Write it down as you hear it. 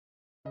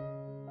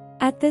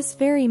At this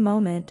very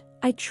moment,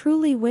 I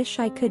truly wish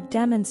I could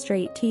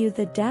demonstrate to you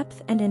the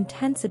depth and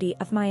intensity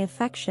of my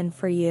affection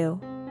for you.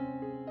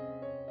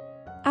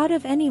 Out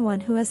of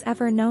anyone who has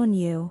ever known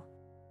you,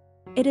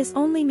 it is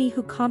only me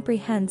who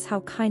comprehends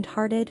how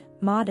kind-hearted,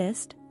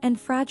 modest, and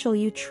fragile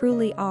you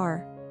truly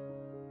are.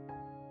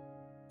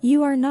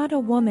 You are not a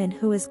woman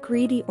who is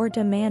greedy or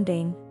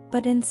demanding,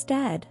 but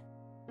instead,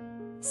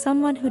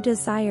 someone who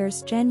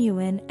desires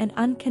genuine and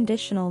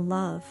unconditional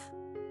love.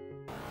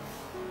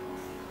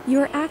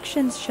 Your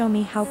actions show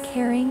me how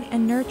caring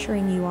and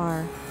nurturing you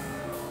are,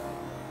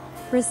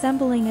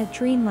 resembling a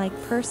dreamlike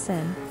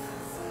person.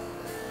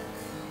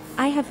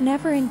 I have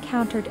never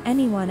encountered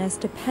anyone as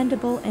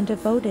dependable and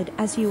devoted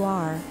as you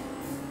are,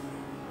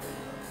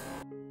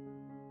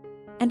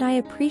 and I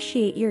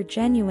appreciate your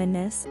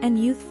genuineness and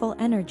youthful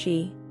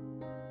energy.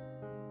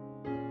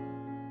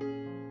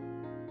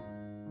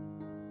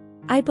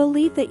 I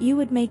believe that you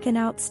would make an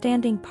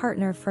outstanding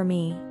partner for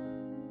me,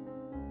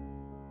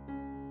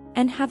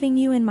 and having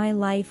you in my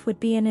life would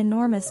be an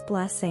enormous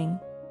blessing.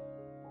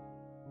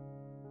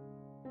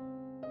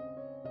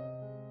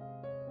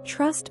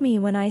 Trust me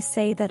when I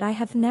say that I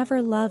have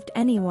never loved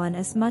anyone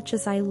as much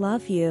as I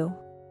love you.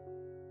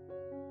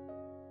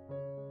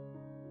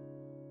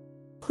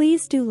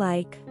 Please do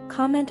like,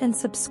 comment and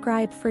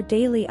subscribe for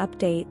daily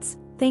updates.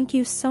 Thank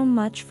you so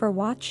much for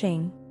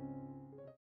watching.